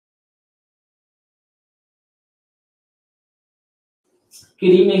Good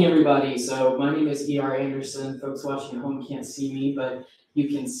evening, everybody. So my name is E.R. Anderson. Folks watching at home can't see me, but you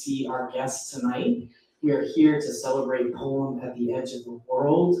can see our guests tonight. We are here to celebrate Poem at the Edge of the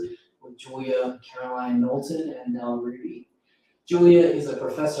World with Julia Caroline Knowlton and Nell Ruby. Julia is a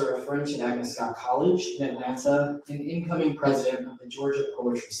professor of French at Agnes College in Atlanta and incoming president of the Georgia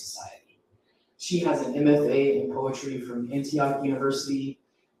Poetry Society. She has an MFA in poetry from Antioch University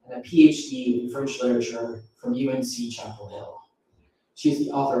and a PhD in French literature from UNC Chapel Hill. She is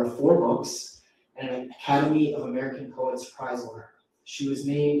the author of 4 books and an Academy of American Poets Prize winner. She was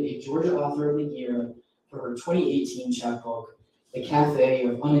named a Georgia Author of the Year for her 2018 chapbook, The Cafe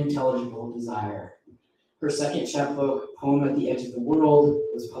of Unintelligible Desire. Her second chapbook, Poem at the Edge of the World,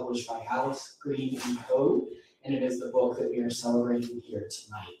 was published by Alice Green & Co., and it is the book that we are celebrating here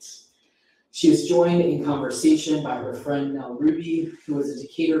tonight. She is joined in conversation by her friend Nell Ruby, who is a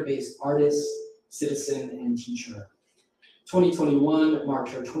Decatur-based artist, citizen, and teacher. 2021 marked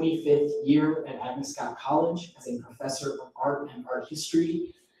her 25th year at Agnes College as a professor of art and art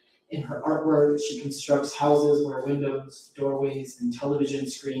history. In her artwork, she constructs houses where windows, doorways, and television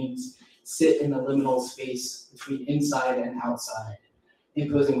screens sit in the liminal space between inside and outside,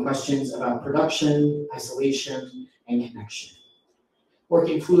 imposing questions about production, isolation, and connection.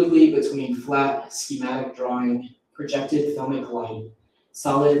 Working fluidly between flat, schematic drawing, projected filmic light,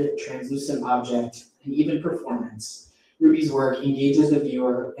 solid, translucent object, and even performance, Ruby's work engages the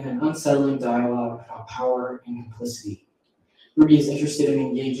viewer in an unsettling dialogue about power and complicity. Ruby is interested in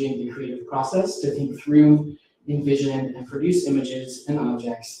engaging the creative process to think through, envision, and produce images and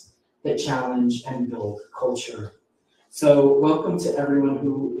objects that challenge and build culture. So welcome to everyone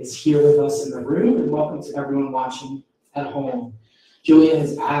who is here with us in the room, and welcome to everyone watching at home. Julia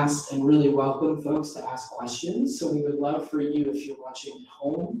has asked and really welcomed folks to ask questions, so we would love for you, if you're watching at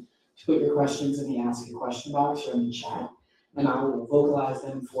home, to put your questions in the Ask a Question box or in the chat, and I will vocalize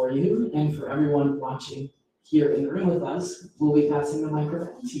them for you. And for everyone watching here in the room with us, we'll be passing the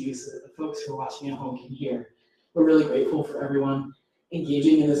microphone to you so that the folks who are watching at home can hear. We're really grateful for everyone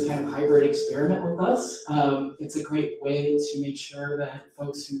engaging in this kind of hybrid experiment with us. It's a great way to make sure that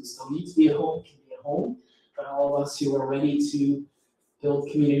folks who still need to be at home can be at home, but all of us who are ready to build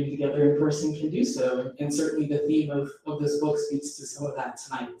community together in person can do so. And certainly the theme of this book speaks to some of that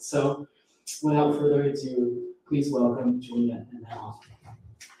tonight. So without further ado, please welcome Julia and Nell.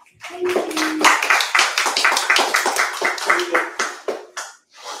 Thank you.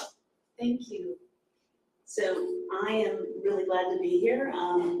 Thank you. So I am really glad to be here.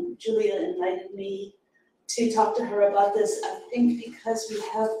 Julia invited me to talk to her about this, I think because we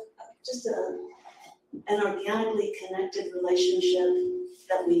have just an organically connected relationship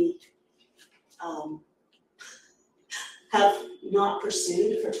that we have not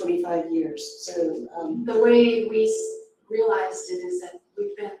pursued for 25 years. So the way we realized it is that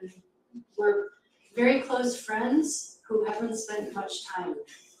we're very close friends who haven't spent much time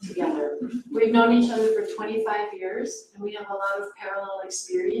together. We've known each other for 25 years, and we have a lot of parallel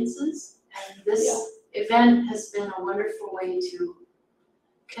experiences, and this event has been a wonderful way to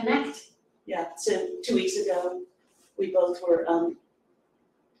connect. Yeah, so 2 weeks ago, we both were on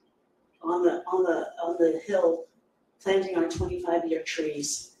the hill planting our 25-year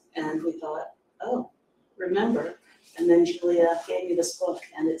trees, and we thought, oh, remember. And then Julia gave me this book,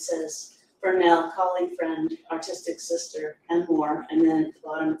 and it says, for Nell, colleague, friend, artistic sister, and more. And then at the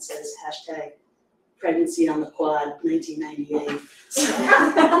bottom it says hashtag pregnancy on the quad, 1998.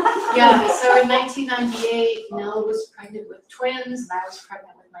 Yeah, so in 1998, Nell was pregnant with twins, and I was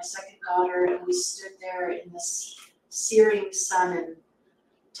pregnant with my second daughter, and we stood there in this searing sun and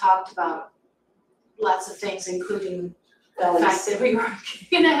talked about lots of things, including the fact that we were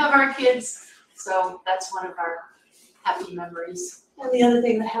going to have our kids. So that's one of our happy memories. And the other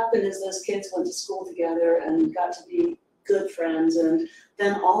thing that happened is those kids went to school together and got to be good friends. And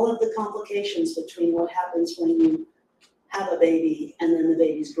then all of the complications between what happens when you have a baby and then the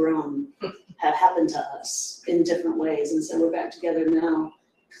baby's grown have happened to us in different ways. And so we're back together now,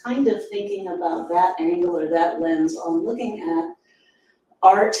 kind of thinking about that angle or that lens on looking at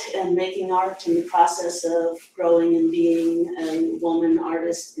art and making art in the process of growing and being a woman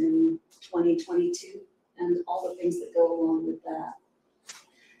artist in 2022 and all the things that go along with that.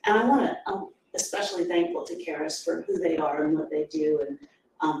 And I'm especially thankful to Charis for who they are and what they do, and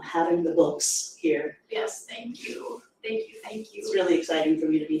having the books here. Yes, thank you. Thank you, thank you. It's really exciting for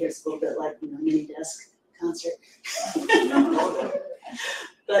me to be here. It's a little bit like, mini desk concert.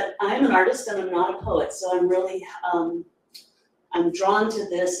 But I'm an artist and I'm not a poet, so I'm really, I'm drawn to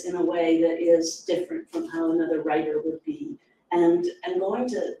this in a way that is different from how another writer would be. And I'm going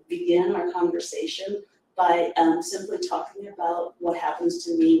to begin our conversation by simply talking about what happens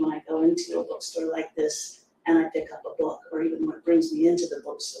to me when I go into a bookstore like this and I pick up a book, or even what brings me into the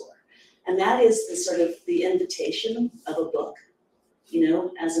bookstore. And that is the sort of the invitation of a book, you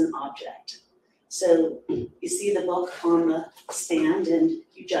know, as an object. So you see the book on the stand and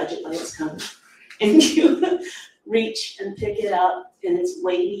you judge it by its cover, and you reach and pick it up, and it's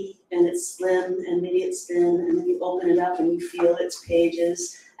weighty and it's slim and maybe it's thin, and then you open it up and you feel its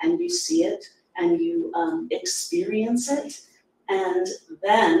pages and you see it and you experience it, and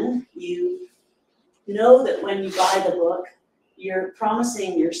then you know that when you buy the book, you're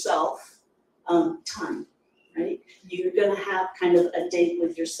promising yourself time, right? You're gonna have kind of a date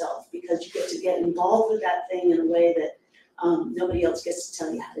with yourself, because you get to get involved with that thing in a way that nobody else gets to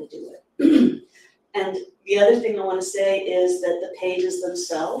tell you how to do it. And the other thing I want to say is that the pages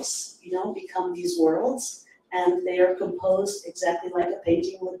themselves, you know, become these worlds, and they are composed exactly like a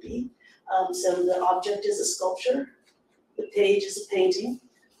painting would be. So the object is a sculpture, the page is a painting,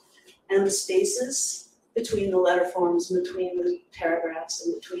 and the spaces between the letter forms, between the paragraphs,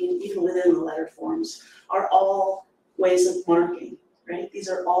 and between, even within the letter forms, are all ways of marking, right? These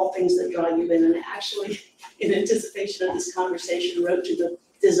are all things that draw you in. And actually, in anticipation of this conversation, wrote to the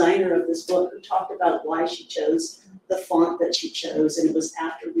designer of this book, who talked about why she chose the font that she chose, and it was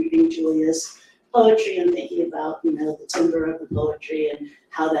after reading Julia's poetry and thinking about, you know, the timbre of the poetry and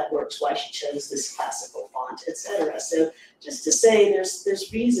how that works, why she chose this classical font, etc. So just to say,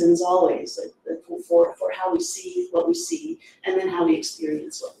 there's reasons always for how we see what we see, and then how we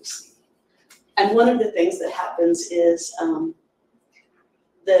experience what we see. And one of the things that happens is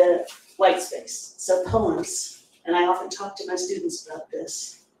the white space. So poems, and I often talk to my students about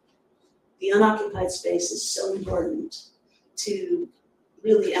this, the unoccupied space is so important to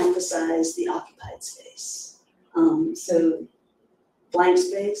really emphasize the occupied space. So blank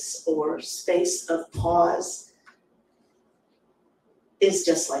space or space of pause is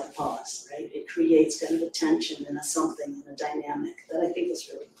just like a pause, right? It creates kind of a tension and a something and a dynamic that I think is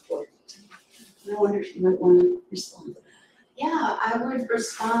really important. And I wonder if you might want to respond to that. Yeah, I would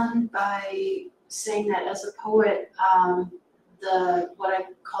respond by saying that as a poet, what I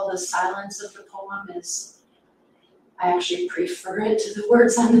call the silence of the poem is, I actually prefer it to the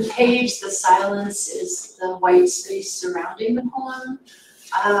words on the page. The silence is the white space surrounding the poem.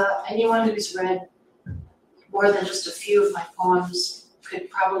 Anyone who's read more than just a few of my poems could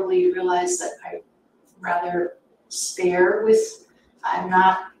probably realize that I'm rather spare with, I'm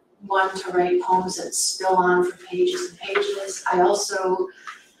not one to write poems that spill on for pages and pages. I also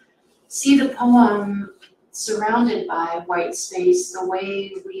see the poem surrounded by white space the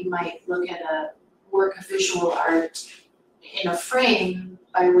way we might look at a work of visual art in a frame,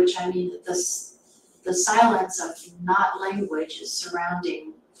 by which I mean that the silence of not language is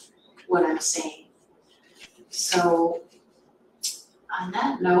surrounding what I'm saying. So on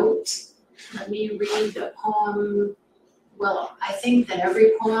that note, let me read a poem. Well, I think that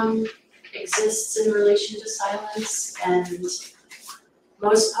every poem exists in relation to silence, and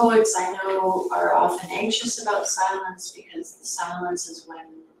most poets I know are often anxious about silence, because the silence is when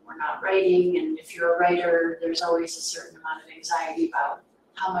we're not writing, and if you're a writer, there's always a certain amount of anxiety about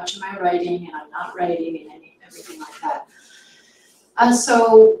how much am I writing, and I'm not writing, and everything like that.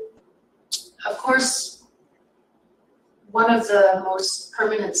 So, of course, one of the most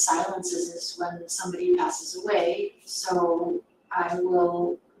permanent silences is when somebody passes away. So I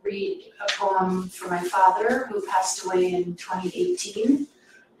will read a poem for my father, who passed away in 2018,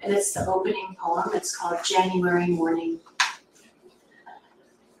 and it's the opening poem. It's called January Morning.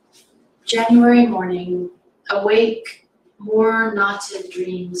 January morning, awake, more knotted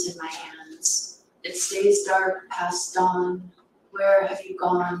dreams in my hands. It stays dark past dawn. Where have you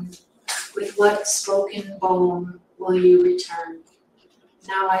gone? With what spoken poem will you return?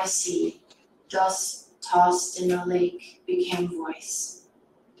 Now I see, dust tossed in a lake became voice.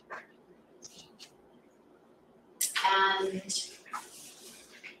 And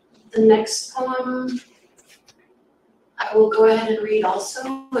the next poem I will go ahead and read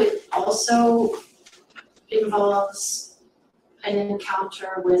also. It also involves an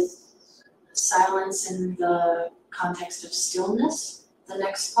encounter with silence in the context of stillness. The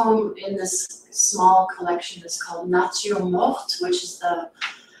next poem in this small collection is called Nature Morte, which is the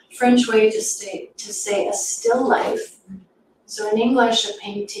French way to say a still life. So in English, the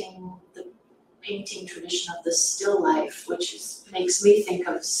painting tradition of the still life, which makes me think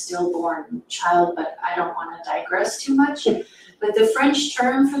of stillborn child, but I don't want to digress too much. But the French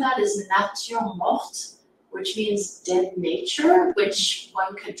term for that is nature morte, which means dead nature, which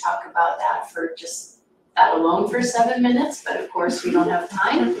one could talk about that for just that alone for 7 minutes, but of course we don't have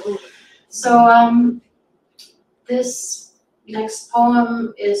time. So This next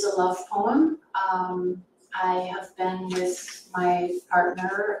poem is a love poem. I have been with my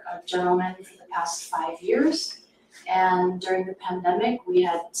partner, a gentleman, for the past 5 years. And during the pandemic, we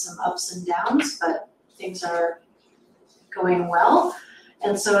had some ups and downs, but things are going well.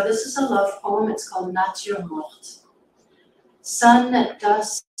 And so this is a love poem. It's called Nature Morte. Sun at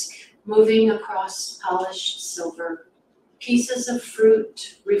dusk, moving across polished silver. Pieces of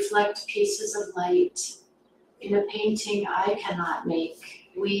fruit reflect pieces of light. In a painting I cannot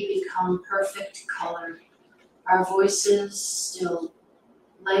make, we become perfect color. Our voices still,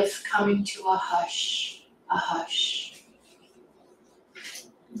 life coming to a hush, a hush.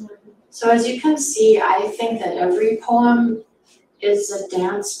 So as you can see, I think that every poem is a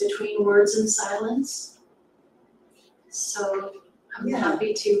dance between words and silence. So I'm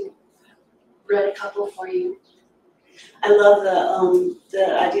happy to read a couple for you. I love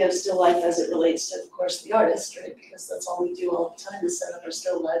the idea of still life as it relates to, of course, the artist, right? Because that's all we do all the time is set up our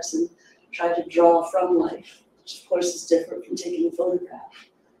still lives and try to draw from life, which of course is different from taking a photograph,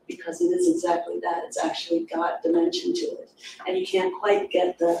 because it is exactly that. It's actually got dimension to it. And you can't quite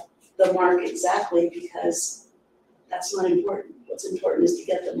get the mark exactly because that's not important. What's important is to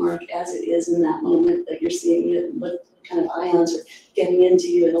get the mark as it is in that moment that you're seeing it, and what kind of ions are getting into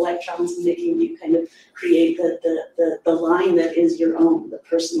you and electrons and making you kind of create the line that is your own, the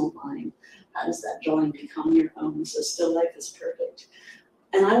personal line. How does that drawing become your own? So still life is perfect.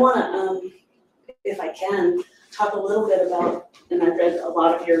 And I want to, if I can, talk a little bit about, and I've read a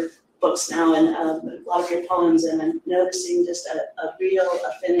lot of your books now and a lot of your poems, and I'm noticing just a real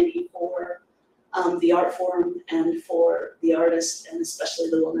affinity for the art form and for the artist, and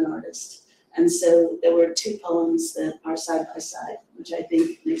especially the woman artist. And so there were 2 poems that are side by side, which I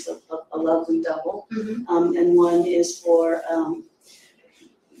think makes a lovely double. Mm-hmm. And one is for, and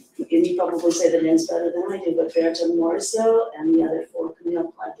you probably say the names better than I do, but Berthe and Morisot, and the other for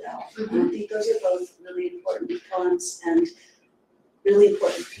Camille, Claudel. Mm-hmm. And I think those are both really important poems and really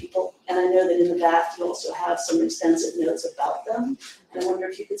important people. And I know that in the back you also have some extensive notes about them. And I wonder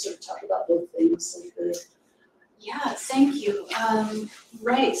if you could sort of talk about both things. Yeah, thank you.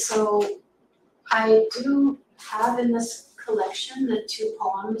 Right, so I do have in this collection the 2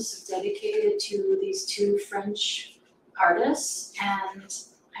 poems dedicated to these 2 French artists, and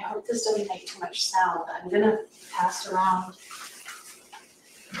I hope this doesn't make too much sound. I'm gonna pass around.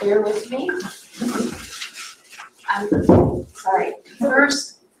 Bear with me. I'm sorry.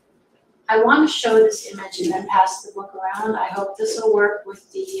 First, I want to show this image and then pass the book around. I hope this will work with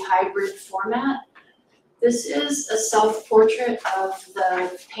the hybrid format. This is a self-portrait of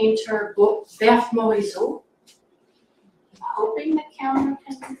the painter Berthe Morisot. I'm hoping the camera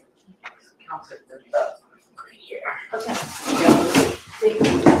can. Okay. Thank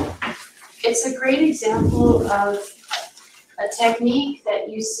you. It's a great example of a technique that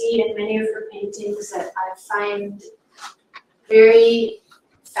you see in many of her paintings that I find very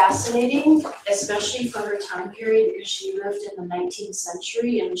fascinating, especially for her time period, because she lived in the 19th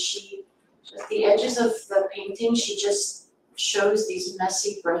century, and she, at the edges of the painting, she just shows these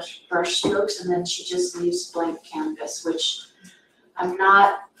messy brush strokes, and then she just leaves blank canvas, which I'm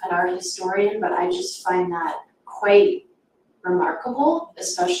not an art historian, but I just find that quite remarkable,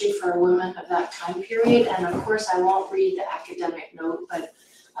 especially for a woman of that time period. And of course, I won't read the academic note, but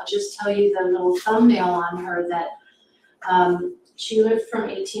I'll just tell you the little thumbnail on her that she lived from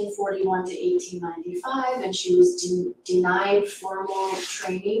 1841 to 1895, and she was denied formal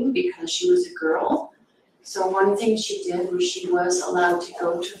training because she was a girl. So one thing she did was she was allowed to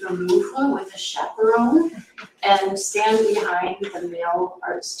go to the Louvre with a chaperone and stand behind the male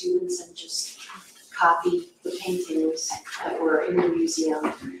art students and just copy the paintings that were in the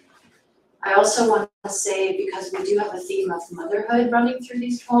museum. I also want to say, because we do have a theme of motherhood running through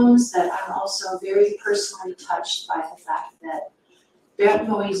these poems, that I'm also very personally touched by the fact that Berthe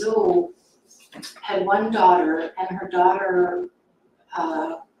Morisot had one daughter, and her daughter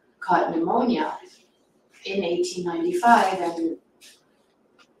caught pneumonia in 1895, and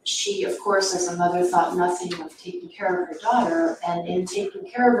she, of course, as a mother, thought nothing of taking care of her daughter, and in taking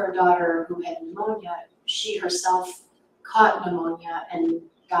care of her daughter who had pneumonia, she herself caught pneumonia and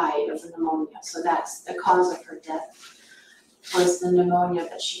died of the pneumonia. So that's the cause of her death, was the pneumonia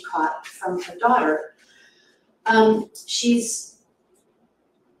that she caught from her daughter. She's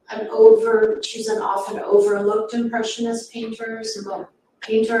an often overlooked impressionist painter.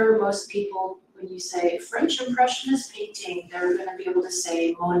 Most people, when you say French impressionist painting, they're going to be able to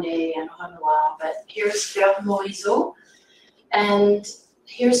say Monet and Renoir, but here's Berthe Morisot, and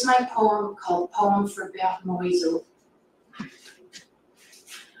here's my poem called Poem for Berthe Morisot.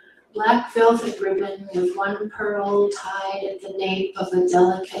 Black velvet ribbon with one pearl tied at the nape of a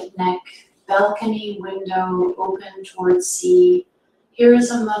delicate neck, balcony window open towards sea. Here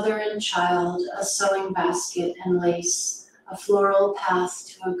is a mother and child, a sewing basket and lace, a floral path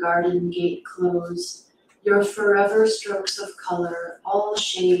to a garden gate closed. Your forever strokes of color, all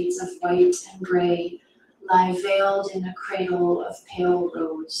shades of white and gray, lie veiled in a cradle of pale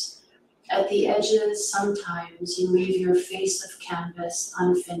rose. At the edges, sometimes you leave your face of canvas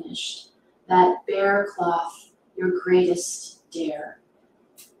unfinished, that bare cloth, your greatest dare.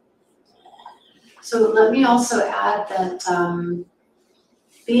 So let me also add that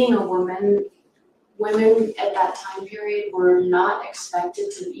being a woman, women at that time period were not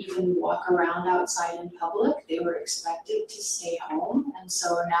expected to even walk around outside in public. They were expected to stay home, and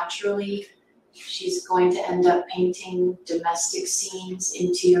so naturally, she's going to end up painting domestic scenes,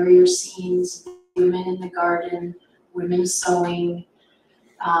 interior scenes, women in the garden, women sewing.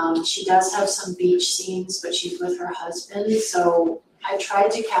 She does have some beach scenes, but she's with her husband. So I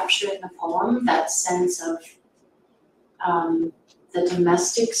tried to capture in the poem that sense of the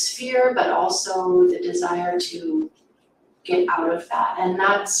domestic sphere, but also the desire to get out of that. And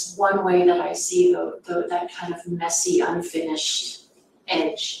that's one way that I see that kind of messy, unfinished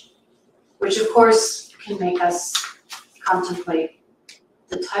edge, which of course can make us contemplate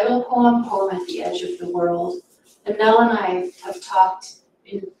the title poem, Poem at the Edge of the World. And Nell and I have talked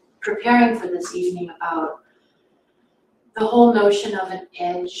in preparing for this evening about the whole notion of an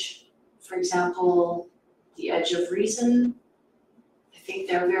edge. For example, the edge of reason. I think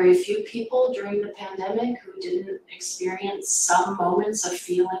there are very few people during the pandemic who didn't experience some moments of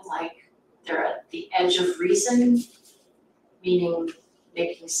feeling like they're at the edge of reason, meaning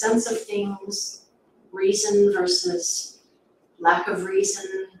making sense of things, reason versus lack of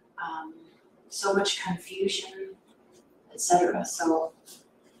reason, so much confusion, etc. So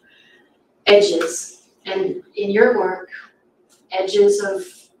edges, and in your work, edges of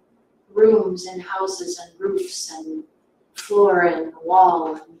rooms and houses and roofs and floor and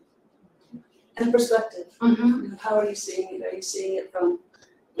wall. And perspective. Mm-hmm. How are you seeing it? Are you seeing it from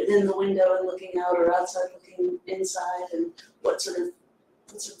within the window and looking out, or outside looking inside? And what sort of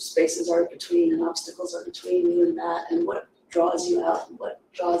spaces are between and obstacles are between you and that, and what draws you out and what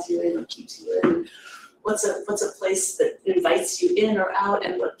draws you in or keeps you in? What's a place that invites you in or out,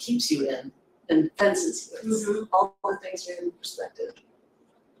 and what keeps you in and fences you? It's all the things are in perspective.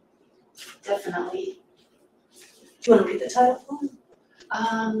 Definitely. Do you want to read the title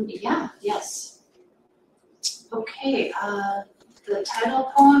poem? Yes. Okay, the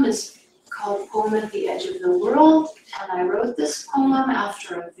title poem is called Poem at the Edge of the World, and I wrote this poem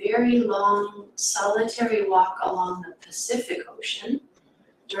after a very long solitary walk along the Pacific Ocean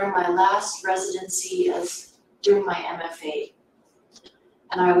during my last residency during my MFA.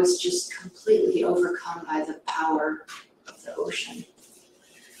 And I was just completely overcome by the power of the ocean.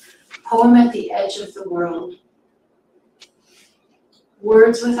 Poem at the Edge of the World.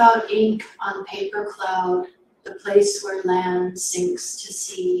 Words without ink on paper cloud, the place where land sinks to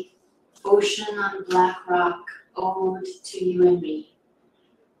sea, ocean on black rock, ode to you and me.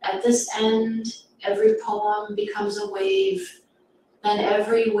 At this end, every poem becomes a wave, then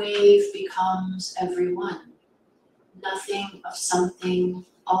every wave becomes everyone. Nothing of something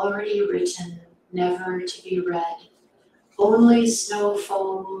already written, never to be read. Only snow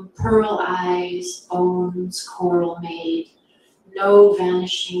foam, pearl eyes, bones, coral made. No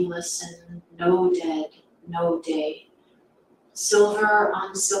vanishing listen, no dead, no day. Silver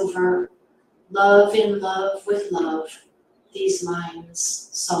on silver, love in love with love, these lines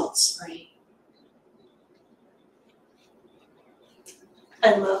salt spray.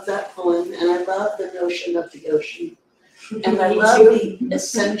 I love that poem, and I love the notion of the ocean. And I Me love too. the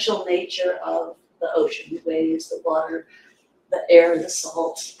essential nature of the ocean, the waves, the water, the air, the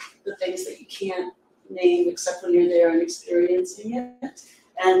salt, the things that you can't name except when you're there and experiencing it.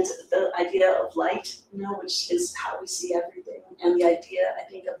 And the idea of light, which is how we see everything. And the idea, I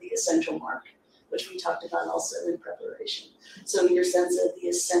think, of the essential mark, which we talked about also in preparation. So your sense of the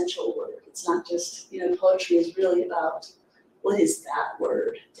essential word, it's not just, poetry is really about what is that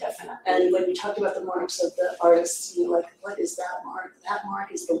word? Definitely. And when you talked about the marks of the artists, what is that mark? That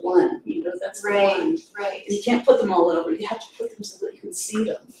mark is the one, that's the one. Right. And you can't put them all over, you have to put them so that you can see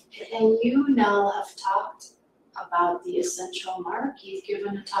them. And you, Nell, have talked about the essential mark. You've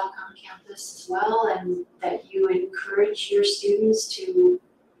given a talk on campus as well, and that you encourage your students to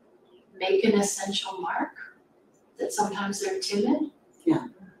make an essential mark, that sometimes they're timid. Yeah.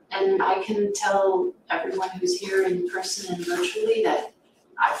 And I can tell everyone who's here in person and virtually that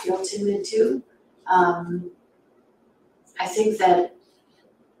I feel timid too. I think that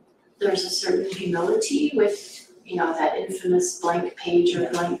there's a certain humility with, you know, that infamous blank page or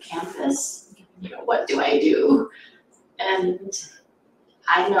blank canvas. You know, what do I do? And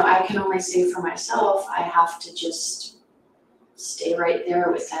I know I can only say for myself, I have to just stay right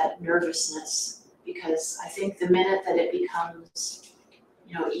there with that nervousness, because I think the minute that it becomes,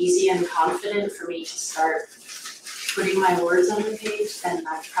 you know, easy and confident for me to start putting my words on the page, then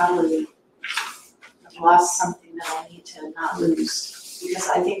I've probably lost something that I need to not lose. Because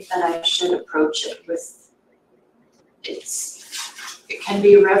I think that I should approach it with, it can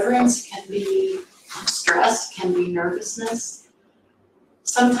be reverence, it can be stress, it can be nervousness.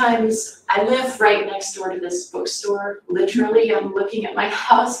 Sometimes I live right next door to this bookstore. Literally, I'm looking at my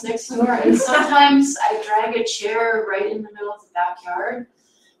house next door, and sometimes I drag a chair right in the middle of the backyard,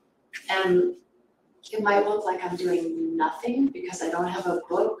 and it might look like I'm doing nothing because I don't have a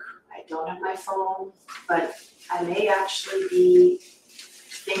book, I don't have my phone, but I may actually be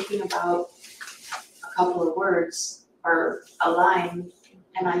thinking about a couple of words or a line,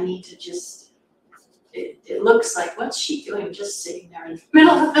 and I need to just, it looks like, what's she doing just sitting there in the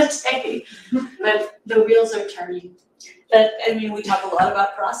middle of the day? But the wheels are turning. But, I mean, we talk a lot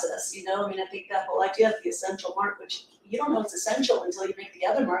about process, you know, I mean, I think that whole idea of the essential mark, which you don't know it's essential until you make the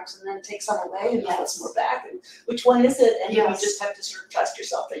other marks and then take some away and put some more back, and which one is it? And you just have to sort of trust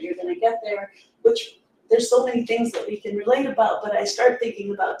yourself that you're gonna get there, which there's so many things that we can relate about, but I start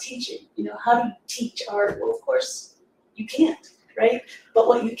thinking about teaching, you know, how do you teach art? Well, of course, you can't, right? But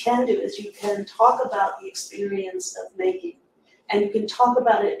what you can do is you can talk about the experience of making, and you can talk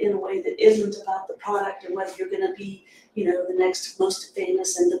about it in a way that isn't about the product and whether you're gonna be, you know, the next most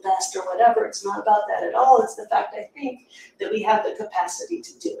famous and the best or whatever. It's not about that at all. It's the fact, I think, that we have the capacity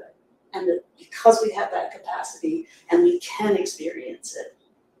to do it. And that because we have that capacity and we can experience it,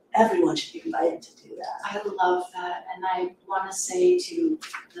 everyone should be invited to do that. I love that, and I want to say to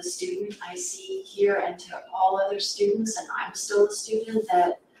the student I see here and to all other students, and I'm still a student,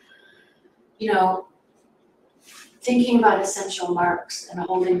 that, you know, thinking about essential marks and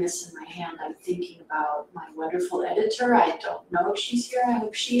holding this in my hand, I'm thinking about my wonderful editor. I don't know if she's here, I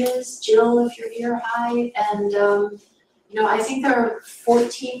hope she is. Jill, if you're here, hi. And, you know, I think there are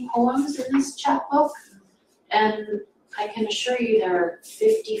 14 poems in this chapbook, and I can assure you there are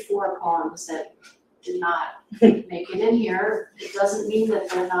 54 poems that did not make it in here. It doesn't mean that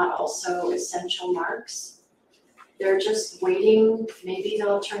they're not also essential marks. They're just waiting. Maybe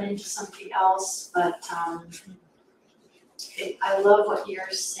they'll turn into something else, but I love what you're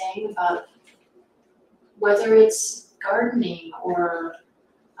saying about whether it's gardening or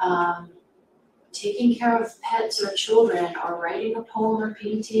taking care of pets or children or writing a poem or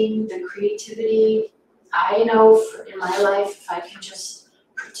painting, the creativity. I know in my life, if I can just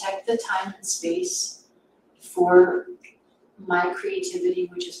protect the time and space for my creativity,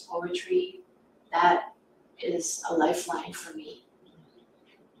 which is poetry, that is a lifeline for me.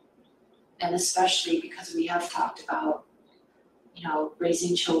 And especially because we have talked about, you know,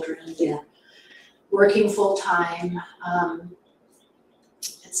 raising children, working full time,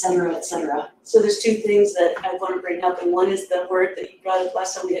 et cetera, et cetera. So there's two things that I want to bring up, and one is the word that you brought up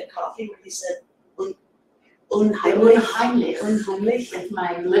last time we had coffee, where you said Unheimlich, unheimlich, with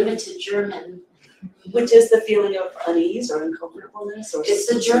my limited German. which is the feeling of unease or uncomfortableness, or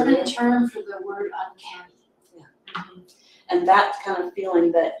It's the German term for the word uncanny. and that kind of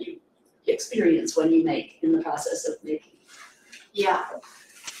feeling that you experience when you make in the process of making. Yeah.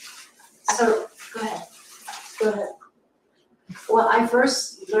 So, go ahead. Go ahead. Well, I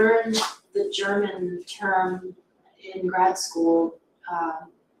first learned the German term in grad school,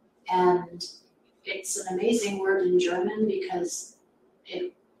 and it's an amazing word in German because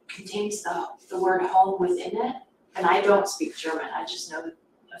it contains the word home within it. And I don't speak German, I just know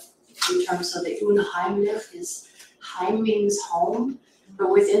a few terms. So the unheimlich is, heim means home, but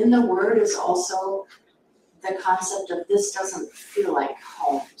within the word is also the concept of this doesn't feel like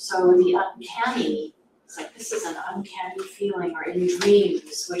home. So the uncanny, it's like this is an uncanny feeling, or in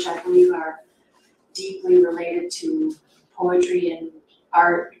dreams, which I believe are deeply related to poetry and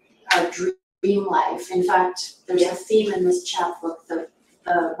art, our dream life. In fact, there's a theme in this chapbook. The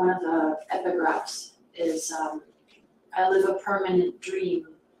one of the epigraphs is, I live a permanent dream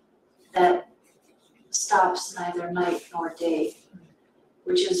that stops neither night nor day,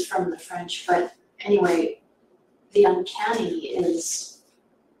 which is from the French. But anyway, the uncanny is,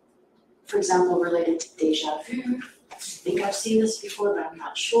 for example, related to déjà vu. I think I've seen this before, but I'm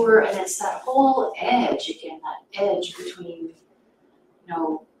not sure. And it's that whole edge, again, that edge between, you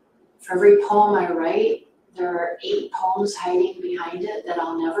know, for every poem I write, there are 8 poems hiding behind it that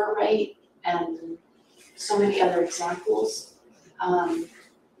I'll never write, and so many other examples.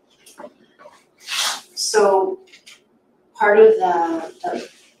 So part of the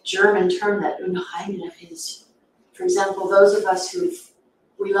German term that Unheimlich is, for example, those of us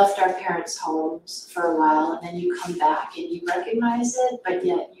we left our parents' homes for a while and then you come back and you recognize it, but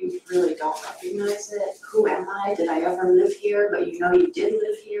yet you really don't recognize it. Who am I? Did I ever live here? But you know you did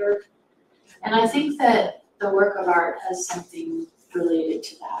live here. And I think that the work of art has something related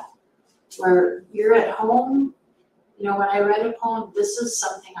to that, where you're at home. You know, when I write a poem, this is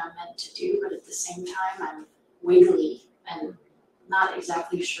something I'm meant to do, but at the same time, I'm wiggly and not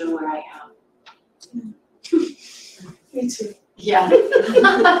exactly sure where I am. Me too. Yeah.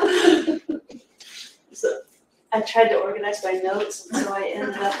 So I tried to organize my notes, and so I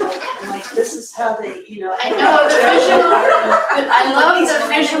ended up like this is how they, you know. I know the visual, but I love the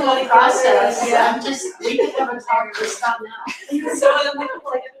visual process. Yeah. We could have a talk just on that. So I'm like, I'm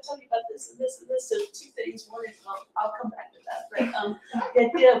going to tell you about this and this and this. So two things. One is, I'll come back to that. But the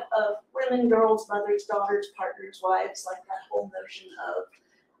idea of women, girls, mothers, daughters, partners, wives, like that whole notion of,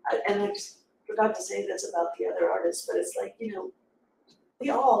 and I just forgot to say this about the other artists, but it's like, you know,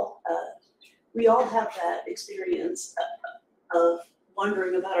 we all have that experience of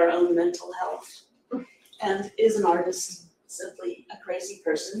wondering about our own mental health. And is an artist simply a crazy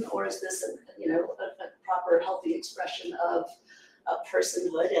person, or is this a proper healthy expression of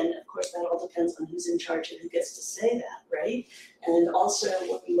personhood? And of course that all depends on who's in charge and who gets to say that, right? And also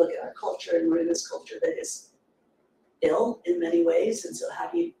when we look at our culture, and we're in this culture that is ill in many ways, and so how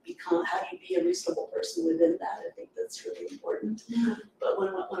do you be a reasonable person within that? I think that's really important. Yeah. But when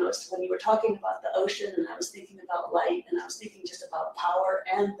you were talking about the ocean, and I was thinking about light, and I was thinking just about power,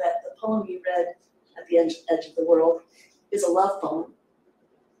 and that the poem you read at the edge of the world is a love poem,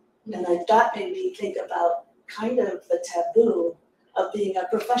 and that made me think about kind of the taboo of being a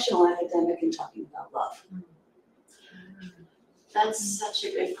professional academic and talking about love. That's such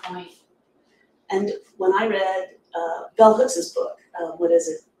a good point. And when I read Bell Hooks's book, what is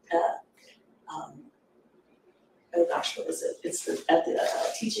it? Oh gosh, what is it? It's at the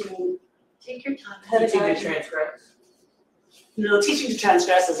teaching. Take your time. Teaching to transgress. No, teaching to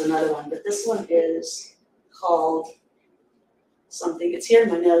transgress is another one, but this one is called something. It's here in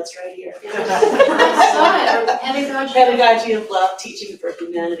my notes, right here. I saw it. Pedagogy of Love, Teaching for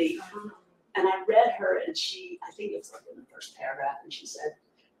Humanity. And I read her, and I think it was like in the first paragraph, and she said,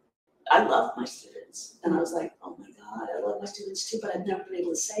 I love my students. And I was like, oh my God, I love my students too, but I've never been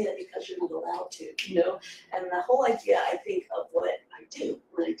able to say it because you're not allowed to, you know? And the whole idea, I think, of what I do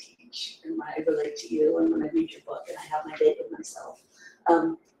when I teach and when I relate to you and when I read your book and I have my date with myself,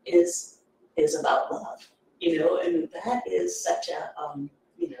 is about love, you know? And that is such a,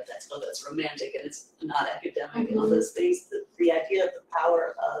 you know, that's romantic and it's not academic and all those things. The idea of the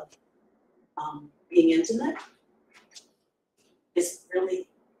power of being intimate is really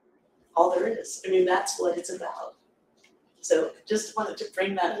all there is. I mean, that's what it's about. So just wanted to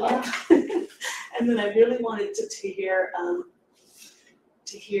bring that up. And then I really wanted to hear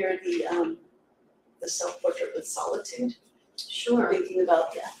the self-portrait with solitude. Sure. Thinking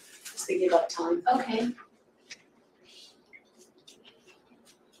about time. Okay.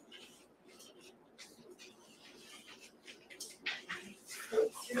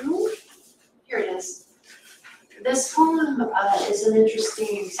 Here it is. This poem is an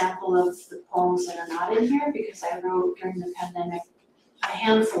interesting example of the poems that are not in here because I wrote during the pandemic a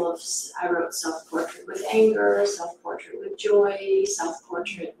handful of, I wrote self-portrait with anger, self-portrait with joy,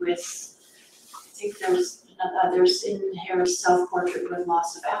 self-portrait with, I think there's others in here, self-portrait with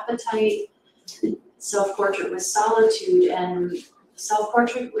loss of appetite, self-portrait with solitude, and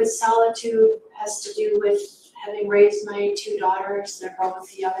self-portrait with solitude has to do with having raised my two daughters. They're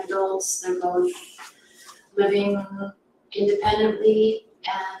both young adults, they're both living independently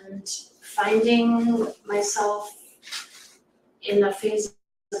and finding myself in the phase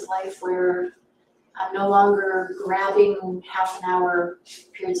of life where I'm no longer grabbing half an hour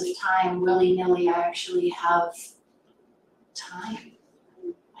periods of time willy-nilly. I actually have time.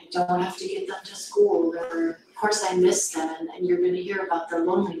 I don't have to get them to school. Of course I miss them, and you're going to hear about the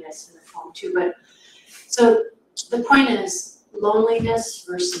loneliness in the poem too. But so the point is loneliness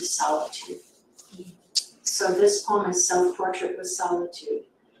versus solitude. So this poem is Self-Portrait with Solitude.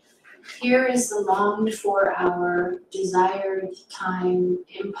 Here is the longed for hour, desired time,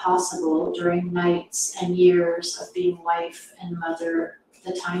 impossible during nights and years of being wife and mother,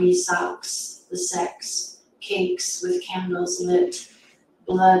 the tiny socks, the sex, cakes with candles lit,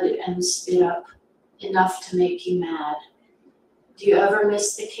 blood and spit up, enough to make you mad. Do you ever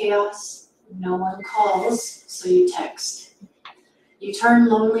miss the chaos? No one calls, so you text. You turn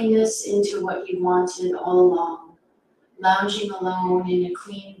loneliness into what you wanted all along, lounging alone in a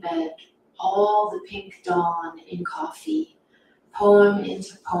clean bed, all the pink dawn in coffee, poem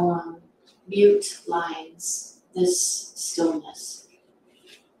into poem, mute lines, this stillness.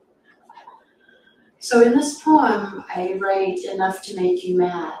 So in this poem, I write enough to make you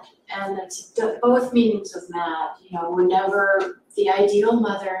mad. And it's both meanings of mad. You know, the ideal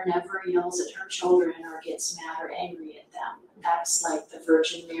mother never yells at her children or gets mad or angry at them. That's like the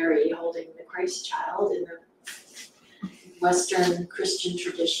Virgin Mary holding the Christ child in the Western Christian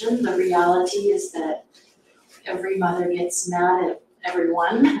tradition. The reality is that every mother gets mad at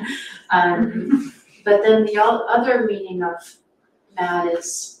everyone. But then the other meaning of mad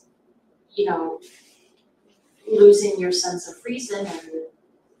is, you know, losing your sense of reason and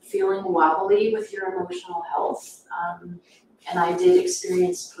feeling wobbly with your emotional health. And I did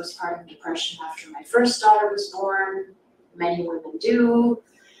experience postpartum depression after my first daughter was born. Many women do.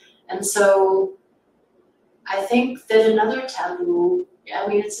 And so I think that another taboo, I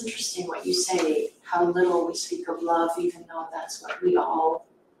mean, it's interesting what you say, how little we speak of love, even though that's what we all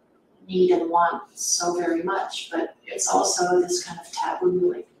need and want so very much. But it's also this kind of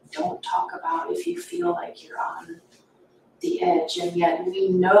taboo, like, don't talk about if you feel like you're on the edge, and yet we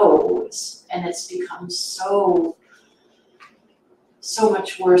know, and it's become so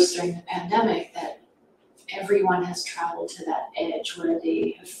much worse during the pandemic, that everyone has traveled to that edge where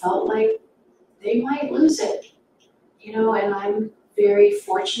they have felt like they might lose it, you know. And I'm very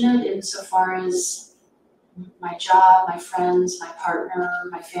fortunate insofar as my job, my friends, my partner,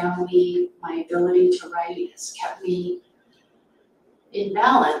 my family, my ability to write has kept me in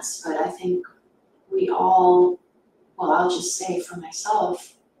balance. But I think we all, well, I'll just say for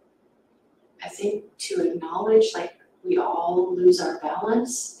myself, I think to acknowledge like we all lose our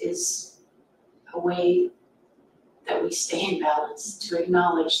balance is a way that we stay in balance, to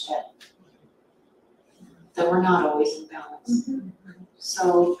acknowledge that we're not always in balance. Mm-hmm.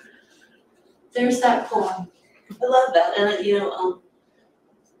 So there's that poem. I love that. And you know,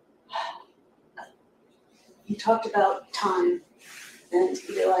 you talked about time, and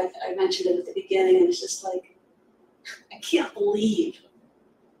you know, I mentioned it at the beginning, and it's just like, I can't believe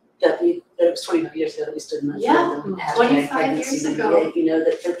that it was 25 years ago that we stood in that field and had 25 years ago. You know,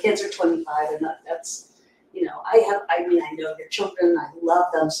 that their kids are 25, and that's, you know, I mean, I know your children, I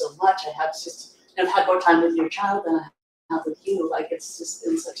love them so much. I've had more time with your child than I have with you. Like, it's just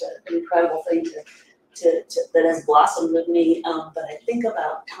been such an incredible thing to that has blossomed with me. But I think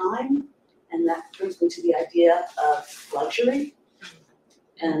about time, and that brings me to the idea of luxury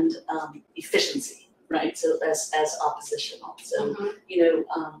and efficiency, right? So as oppositional. So, you know,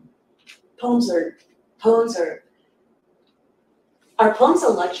 poems are poems a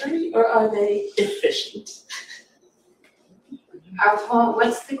luxury, or are they efficient?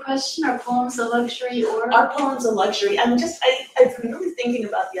 What's the question? Are poems a luxury, or? Are poems a luxury? I've been really thinking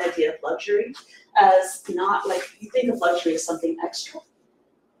about the idea of luxury as not like, you think of luxury as something extra.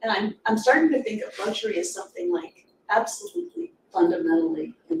 And I'm starting to think of luxury as something like absolutely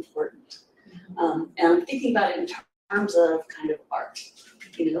fundamentally important. And I'm thinking about it in terms of kind of art.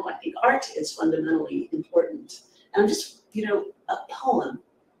 You know, I think art is fundamentally important. And I'm just, you know, a poem,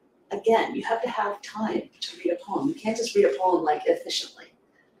 again, you have to have time to read a poem. You can't just read a poem like efficiently.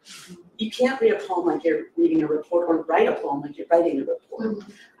 You can't read a poem like you're reading a report, or write a poem like you're writing a report.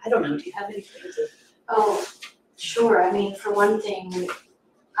 I don't know, do you have anything to? Oh, sure. I mean, for one thing,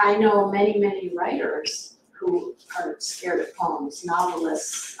 I know many writers who are scared of poems,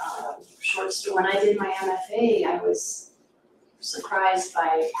 novelists, short story. When I did my MFA, I was surprised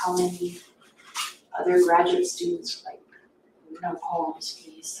by how many other graduate students were like, no poems,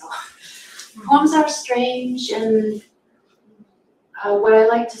 please. So poems are strange, and what I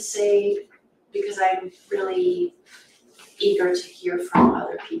like to say, because I'm really eager to hear from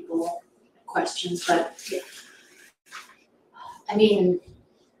other people questions, but I mean,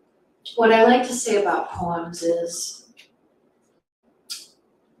 what I like to say about poems is,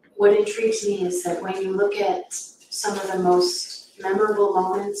 what intrigues me is that when you look at some of the most memorable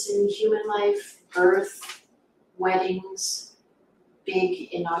moments in human life, birth, weddings,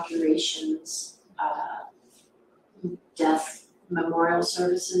 big inaugurations, death, memorial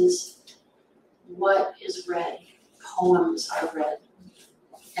services, what is read? Poems are read.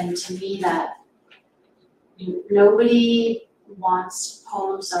 And to me, that nobody wants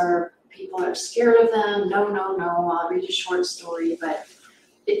poems, or people are scared of them. No, I'll read a short story. But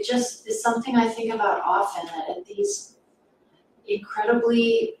it just is something I think about often, that at these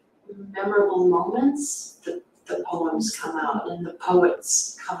incredibly memorable moments, the poems come out and the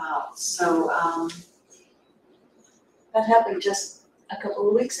poets come out. So that happened just a couple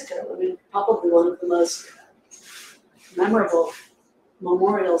of weeks ago. I mean, probably one of the most memorable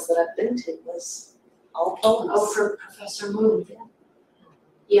memorials that I've been to was all poems. Oh, for Professor Moon.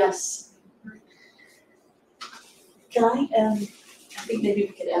 Yes. Can I think maybe we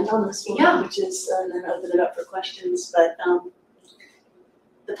could end on this one, Yeah. which is, and then open it up for questions, but,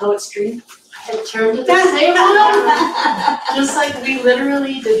 the poet's dream. I had turned to the same one. Just like we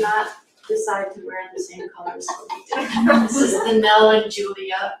literally did not decide to wear the same colors. This is the Nell and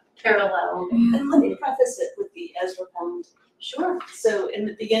Julia parallel. And let me preface it with the Ezra Pound. Sure. So in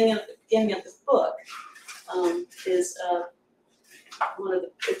the beginning of the book, is one of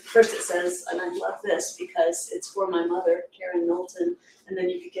the, first it says, and I love this because it's for my mother, Caroline Knowlton, and then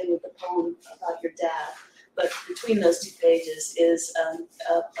you begin with the poem about your dad. But between those two pages is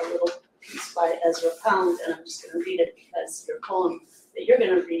a little piece by Ezra Pound, and I'm just going to read it because your poem that you're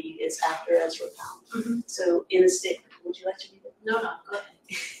going to read is after Ezra Pound. Mm-hmm. So in the state, would you like to read it? No, go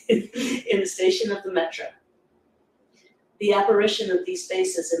ahead. In the station of the metro, the apparition of these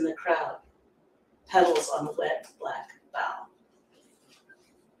faces in the crowd, petals on a wet black bough.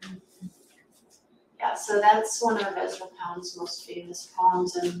 Yeah, so that's one of Ezra Pound's most famous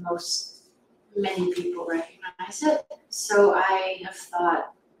poems, and many people recognize it. So I have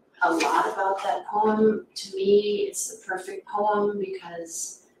thought a lot about that poem. To me, it's the perfect poem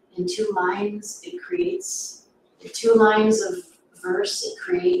because in 2 lines, in 2 lines of verse, it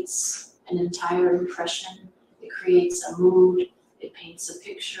creates an entire impression. It creates a mood. It paints a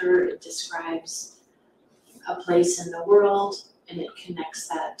picture. It describes a place in the world, and it connects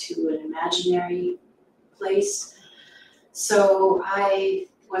that to an imaginary place. So I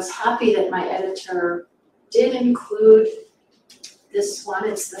was happy that my editor did include this one.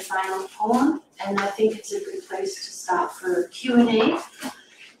 It's the final poem, and I think it's a good place to stop for Q&A.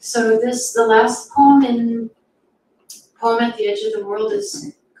 So the last poem in Poem at the Edge of the World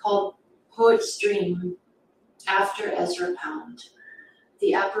is called Poet's Dream, after Ezra Pound.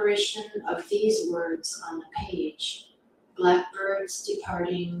 The apparition of these words on the page, blackbirds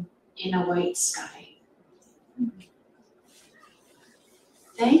departing in a white sky.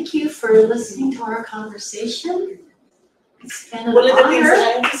 Thank you for listening to our conversation. It's been an One of the things honor.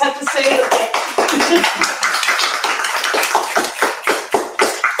 that I just have to say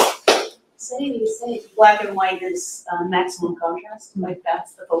Say. black and white is maximum contrast, like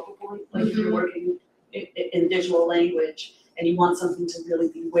that's the focal point. Like if you're working in visual language and you want something to really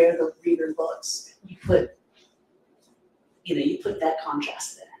be where the reader looks, you put that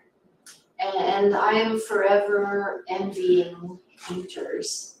contrast there. And I am forever envying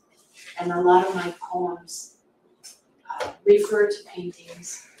painters, and a lot of my poems refer to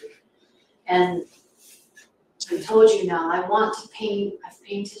paintings. And I told you now, I want to paint. I've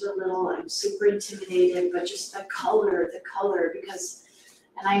painted a little. I'm super intimidated, but just the color, because,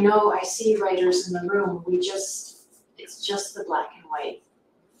 and I know I see writers in the room. It's just the black and white.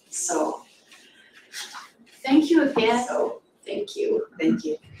 So, thank you again. Thank you. Thank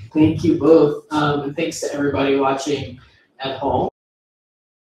you. Thank you both, and thanks to everybody watching at home.